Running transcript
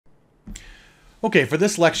Okay, for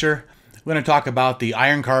this lecture, we're going to talk about the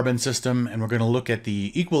iron-carbon system, and we're going to look at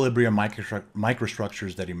the equilibrium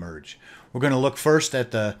microstructures that emerge. We're going to look first at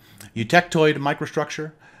the eutectoid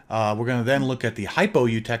microstructure. We're going to then look at the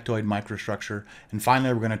hypoeutectoid microstructure, and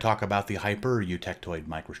finally we're going to talk about the hypereutectoid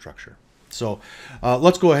microstructure. So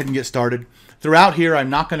let's go ahead and get started. Throughout here, I'm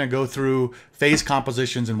not going to go through phase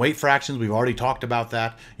compositions and weight fractions. We've already talked about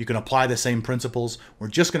that. You can apply the same principles. We're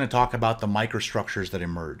just going to talk about the microstructures that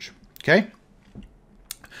emerge. Okay?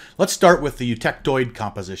 Let's start with the eutectoid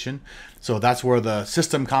composition. So that's where the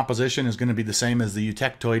system composition is going to be the same as the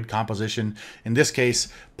eutectoid composition. In this case,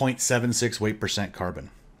 0.76 weight percent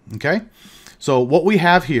carbon. Okay? So what we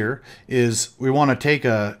have here is we want to take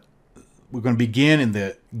we're going to begin in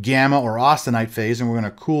the gamma or austenite phase, and we're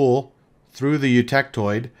going to cool through the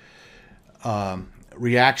eutectoid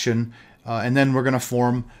reaction, and then we're going to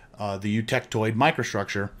form the eutectoid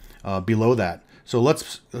microstructure below that. So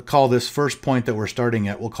let's call this first point that we're starting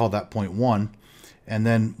at, we'll call that point 1, and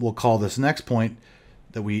then we'll call this next point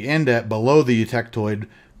that we end at below the eutectoid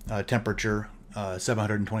temperature,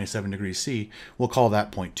 727 degrees C, we'll call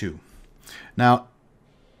that point 2. Now,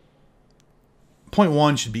 point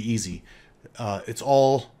 1 should be easy. It's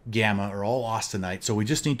all gamma or all austenite, so we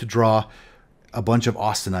just need to draw a bunch of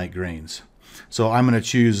austenite grains. So I'm going to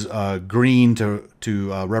choose green to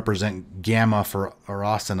represent gamma for our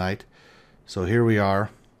austenite. So here we are.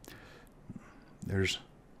 There's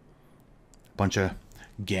a bunch of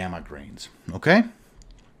gamma grains. Okay?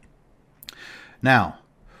 Now,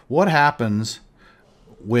 what happens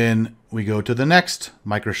when we go to the next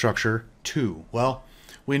microstructure, 2? Well,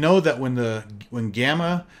 we know that when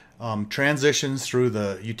gamma transitions through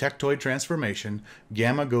the eutectoid transformation,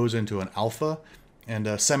 gamma goes into an alpha and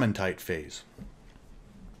a cementite phase.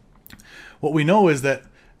 What we know is that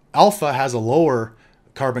alpha has a lower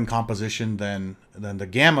carbon composition than the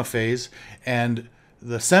gamma phase, and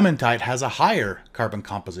the cementite has a higher carbon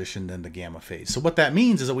composition than the gamma phase. So what that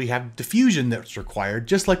means is that we have diffusion that's required,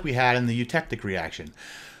 just like we had in the eutectic reaction.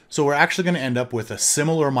 So we're actually going to end up with a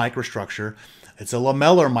similar microstructure. It's a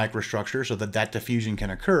lamellar microstructure so that diffusion can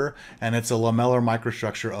occur, and it's a lamellar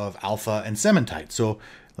microstructure of alpha and cementite. So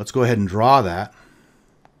let's go ahead and draw that.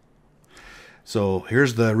 So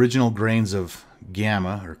here's the original grains of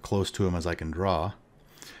gamma, or close to them as I can draw.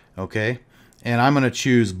 Okay, and I'm going to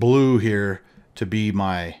choose blue here to be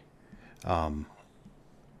my my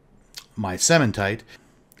cementite.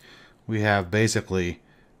 We have basically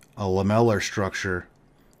a lamellar structure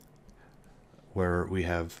where we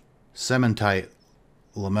have cementite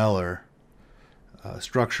lamellar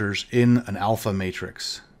structures in an alpha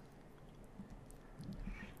matrix.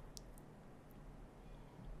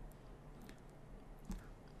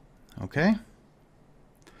 Okay?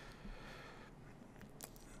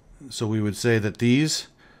 So we would say that these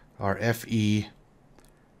are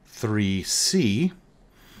Fe3C,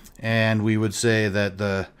 and we would say that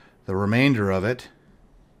the remainder of it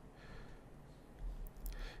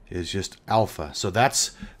is just alpha. So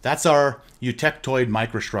that's our eutectoid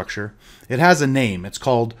microstructure. It has a name. It's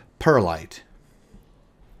called perlite.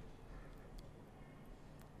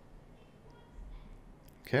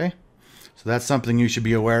 Okay? So that's something you should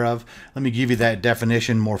be aware of. Let me give you that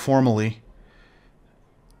definition more formally.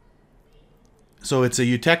 So it's a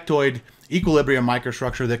eutectoid equilibrium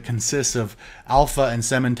microstructure that consists of alpha and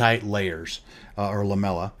cementite layers, or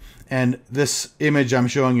lamella. And this image I'm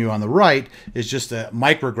showing you on the right is just a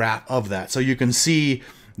micrograph of that. So you can see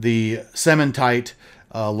the cementite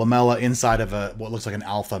lamella inside of what looks like an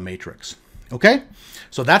alpha matrix. Okay?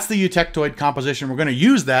 So that's the eutectoid composition. We're going to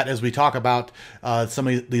use that as we talk about some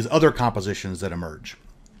of these other compositions that emerge.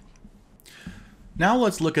 Now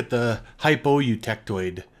let's look at the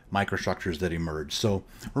hypoeutectoid microstructures that emerge. So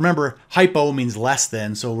remember, hypo means less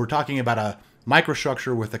than, so we're talking about a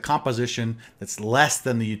microstructure with a composition that's less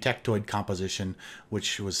than the eutectoid composition,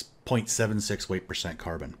 which was 0.76 weight percent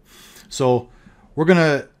carbon. So we're going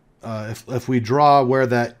to, if we draw where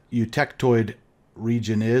that eutectoid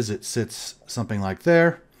region is, it sits something like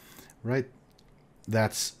there, right?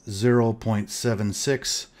 That's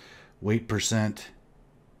 0.76 weight percent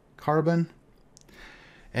carbon.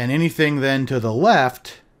 And anything then to the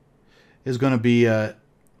left is going to be a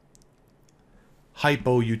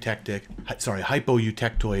hypoeutectoid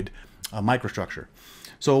microstructure.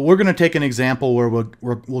 So we're going to take an example where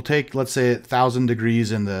we'll take, let's say, 1,000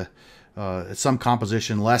 degrees in the some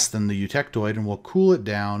composition less than the eutectoid, and we'll cool it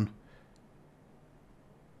down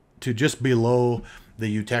to just below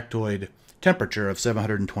the eutectoid temperature of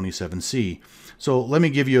 727 C. So let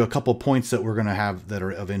me give you a couple points that we're going to have that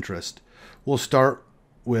are of interest. We'll start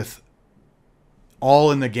with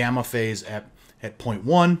all in the gamma phase at point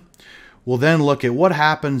 1. we'll then look at what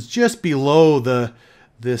happens just below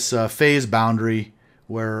this phase boundary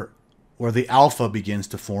where the alpha begins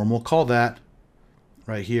to form. We'll call that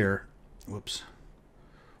right here. Whoops.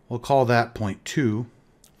 We'll call that point 2.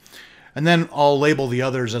 And then I'll label the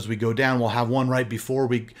others as we go down. We'll have one right before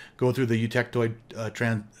we go through the eutectoid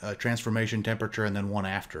transformation temperature, and then one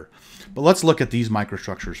after. But let's look at these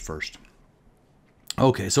microstructures first.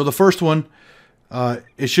 Okay, so the first one,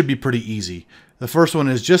 it should be pretty easy. The first one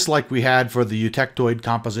is just like we had for the eutectoid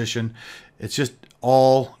composition. It's just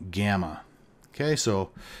all gamma. Okay, so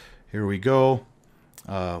here we go.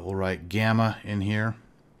 We'll write gamma in here.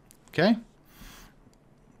 Okay.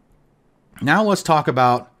 Now let's talk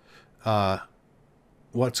about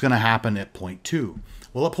what's going to happen at point 2.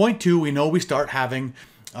 Well, at point 2, we know we start having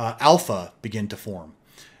alpha begin to form.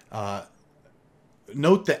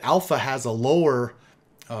 Note that alpha has a lower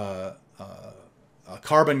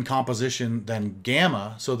carbon composition than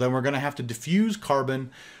gamma, so then we're going to have to diffuse carbon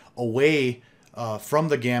away from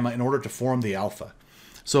the gamma in order to form the alpha.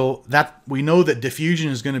 So that we know that diffusion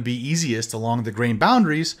is going to be easiest along the grain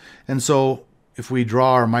boundaries, and so if we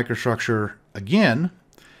draw our microstructure again,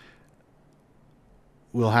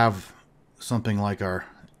 we'll have something like our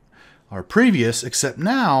previous, except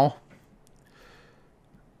now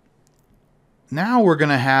we're going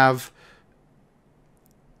to have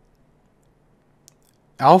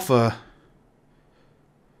alpha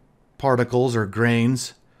particles or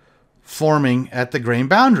grains forming at the grain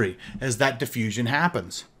boundary as that diffusion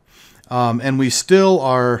happens. And we still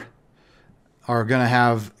are going to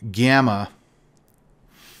have gamma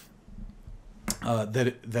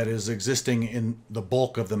that is existing in the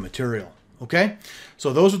bulk of the material. Okay,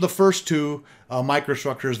 so those are the first two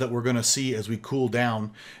microstructures that we're going to see as we cool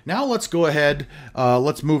down. Now let's go ahead,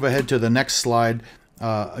 let's move ahead to the next slide.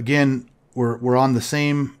 Again, we're on the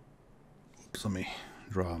same, oops, let me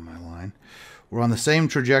draw my line. We're on the same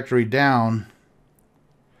trajectory down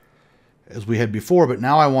as we had before, but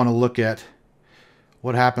now I want to look at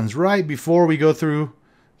what happens right before we go through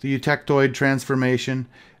the eutectoid transformation,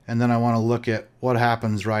 and then I want to look at what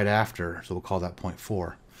happens right after. So we'll call that point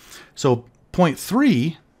 4. So point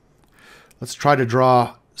 3, let's try to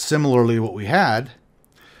draw similarly what we had.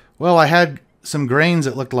 Well, I had some grains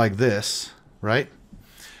that looked like this, right?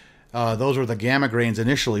 Those were the gamma grains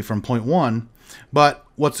initially from point 1. But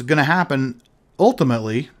what's going to happen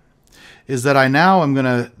ultimately is that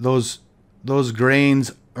those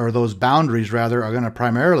grains, or those boundaries rather, are going to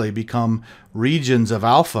primarily become regions of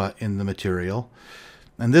alpha in the material.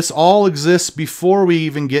 And this all exists before we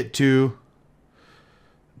even get to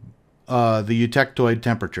the eutectoid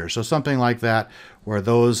temperature. So something like that, where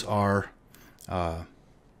those are,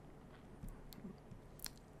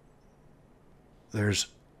 there's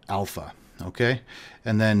alpha, okay?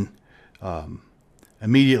 And then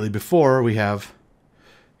immediately before we have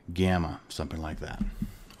gamma, something like that,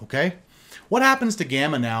 okay? What happens to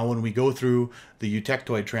gamma now when we go through the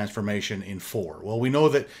eutectoid transformation in 4? Well, we know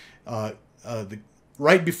that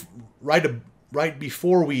right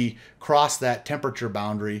before we cross that temperature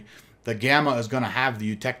boundary, the gamma is going to have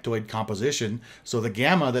the eutectoid composition. So the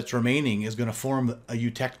gamma that's remaining is going to form a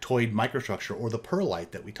eutectoid microstructure, or the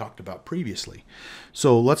perlite that we talked about previously.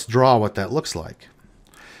 So let's draw what that looks like.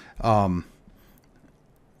 Let's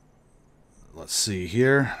see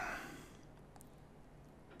here.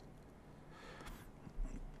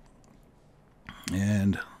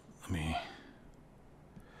 And let me...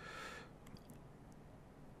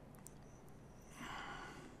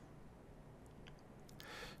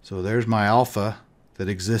 So there's my alpha that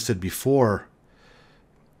existed before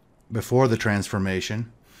the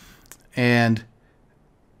transformation. And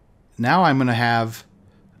now I'm going to have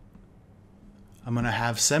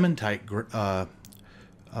cementite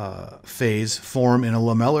phase form in a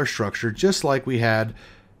lamellar structure, just like we had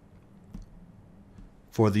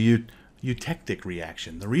for the eutectic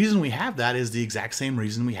reaction. The reason we have that is the exact same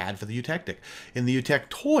reason we had for the eutectic. In the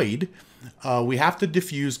eutectoid, we have to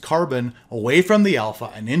diffuse carbon away from the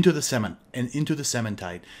alpha and into the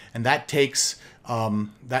cementite, and that takes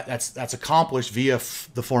that's accomplished via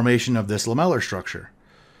the formation of this lamellar structure.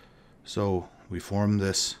 So we form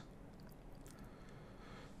this,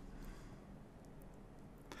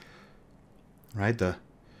 right?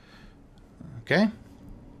 Okay.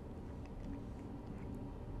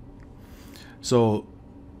 So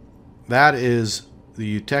that is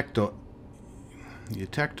the eutectoid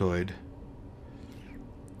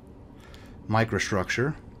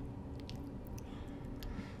microstructure.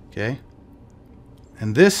 Okay.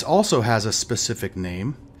 And this also has a specific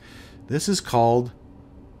name. This is called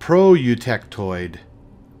proeutectoid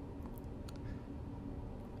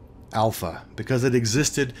alpha because it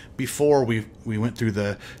existed before we went through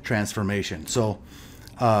the transformation. So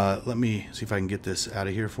let me see if I can get this out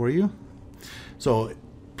of here for you. So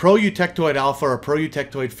proeutectoid alpha or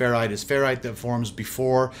proeutectoid ferrite is ferrite that forms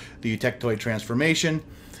before the eutectoid transformation.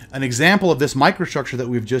 An example of this microstructure that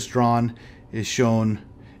we've just drawn is shown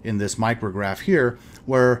in this micrograph here,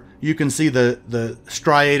 where you can see the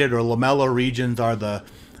striated or lamellar regions are the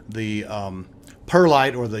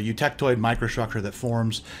perlite or the eutectoid microstructure that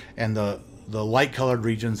forms, and the light colored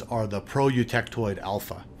regions are the proeutectoid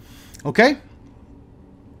alpha. Okay?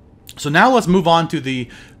 So now let's move on to the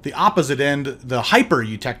opposite end, the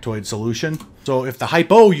hypereutectoid solution. So if the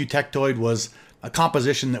hypoeutectoid was a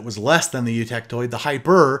composition that was less than the eutectoid, the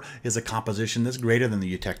hyper is a composition that's greater than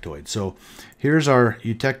the eutectoid. So here's our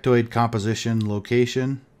eutectoid composition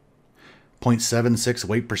location, 0.76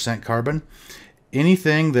 weight percent carbon.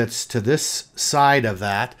 Anything that's to this side of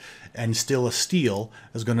that and still a steel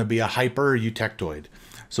is going to be a hypereutectoid.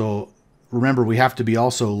 So remember, we have to be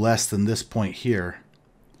also less than this point here.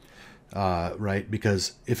 Right,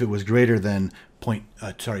 because if it was greater than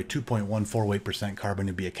 2.14 weight percent carbon,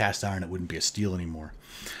 it'd be a cast iron, it wouldn't be a steel anymore.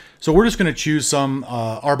 So we're just going to choose some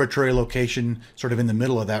arbitrary location sort of in the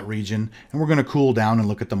middle of that region, and we're going to cool down and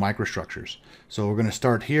look at the microstructures. So we're going to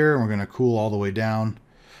start here, and we're going to cool all the way down,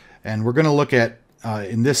 and we're going to look at,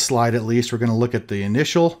 in this slide at least, we're going to look at the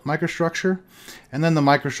initial microstructure, and then the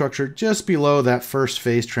microstructure just below that first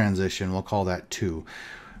phase transition. We'll call that 2.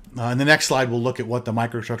 In the next slide, we'll look at what the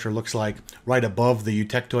microstructure looks like right above the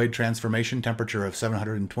eutectoid transformation temperature of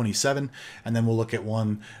 727, and then we'll look at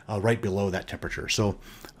one right below that temperature. So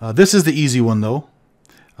this is the easy one, though.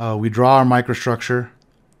 We draw our microstructure.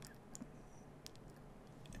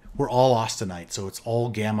 We're all austenite, so it's all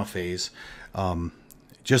gamma phase,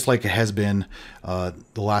 just like it has been the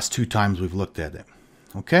last 2 times we've looked at it.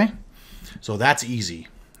 Okay? So that's easy.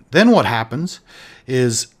 Then what happens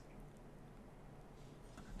is,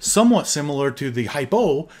 somewhat similar to the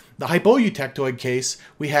hypoeutectoid case,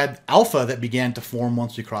 we had alpha that began to form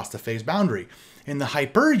once we crossed the phase boundary. In the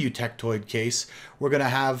hypereutectoid case, we're going to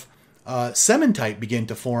have cementite begin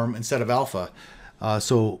to form instead of alpha.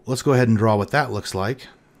 So let's go ahead and draw what that looks like.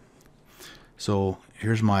 So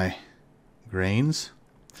here's my grains.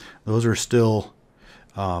 Those are still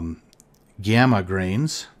gamma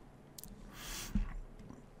grains.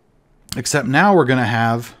 Except now we're going to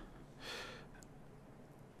have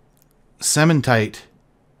a cementite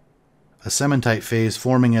phase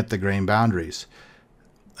forming at the grain boundaries.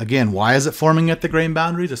 Again, why is it forming at the grain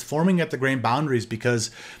boundaries? It's forming at the grain boundaries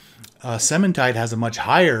because cementite has a much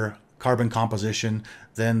higher carbon composition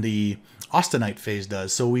than the austenite phase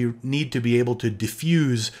does. So we need to be able to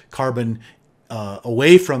diffuse carbon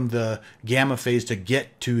away from the gamma phase to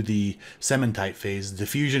get to the cementite phase.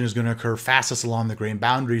 Diffusion is going to occur fastest along the grain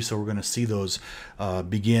boundaries, so we're going to see those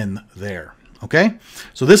begin there. Okay,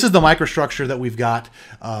 so this is the microstructure that we've got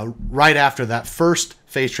right after that first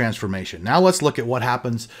phase transformation. Now let's look at what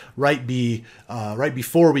happens right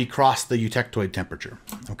before we cross the eutectoid temperature.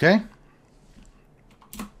 Okay.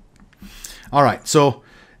 All right. So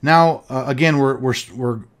now again, we're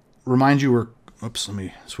remind you we're. Oops. Let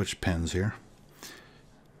me switch pens here.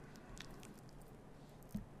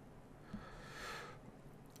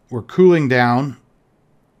 We're cooling down.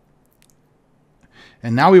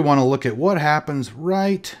 And now we want to look at what happens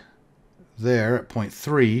right there at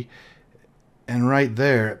 0.3 and right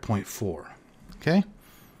there at 0.4. Okay?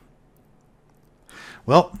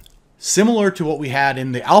 Well, similar to what we had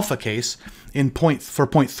in the alpha case, for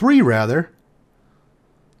 0.3 rather,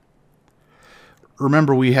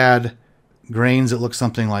 remember we had grains that look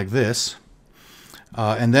something like this.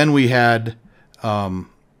 And then we had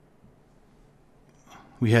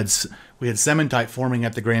cementite forming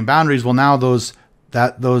at the grain boundaries. Well, now those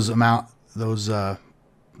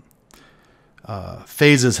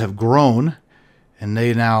phases have grown, and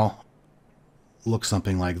they now look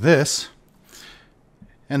something like this.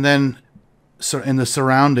 And then, so in the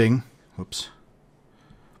surrounding, whoops,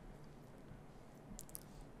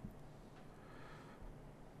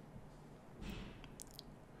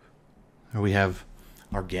 we have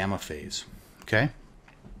our gamma phase. Okay.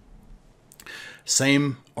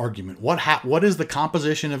 Same argument. What is the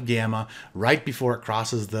composition of gamma right before it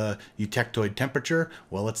crosses the eutectoid temperature?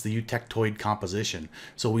 Well, it's the eutectoid composition.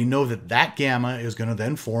 So we know that that gamma is going to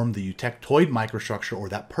then form the eutectoid microstructure, or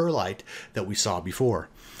that perlite that we saw before.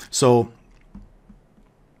 So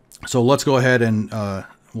let's go ahead and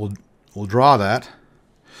we'll draw that.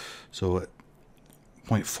 So at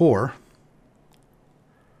 0.4,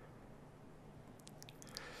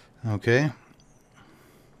 okay.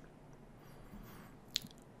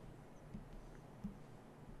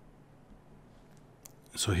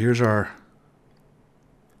 So here's our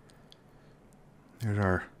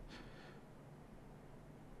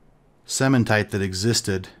cementite that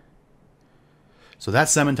existed. So that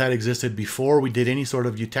cementite existed before we did any sort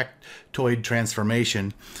of eutectoid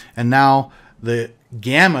transformation. And now the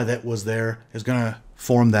gamma that was there is going to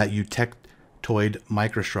form that eutectoid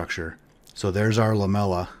microstructure. So there's our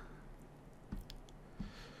lamella.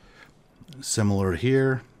 Similar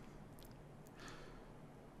here.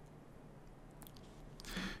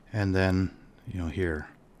 And then, here.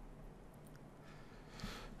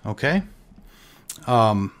 Okay.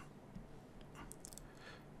 The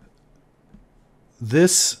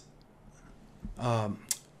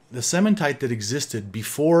cementite that existed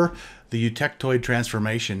before the eutectoid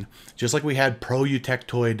transformation, just like we had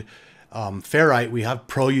pro-eutectoid ferrite, we have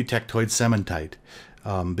pro-eutectoid cementite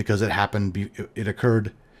because it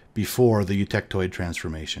occurred before the eutectoid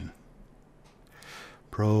transformation.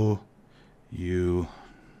 Pro-eutectoid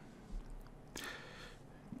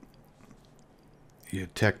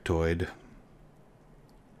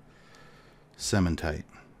cementite.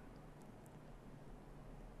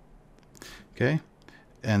 Okay,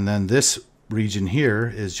 and then this region here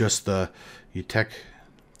is just the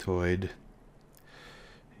eutectoid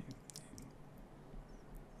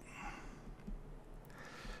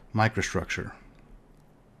microstructure.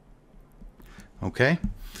 Okay,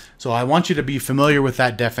 so I want you to be familiar with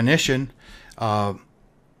that definition.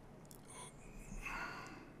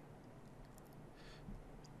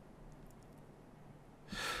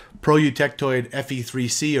 Pro-eutectoid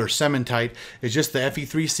Fe3C or cementite is just the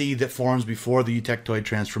Fe3C that forms before the eutectoid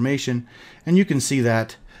transformation, and you can see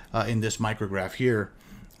that in this micrograph here,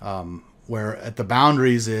 where at the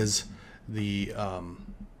boundaries is the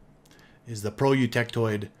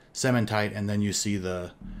pro-eutectoid cementite, and then you see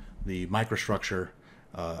the microstructure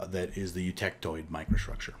that is the eutectoid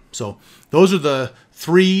microstructure. So those are the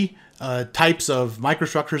three types of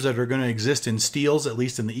microstructures that are going to exist in steels, at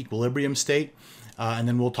least in the equilibrium state. And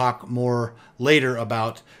then we'll talk more later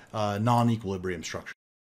about non-equilibrium structures.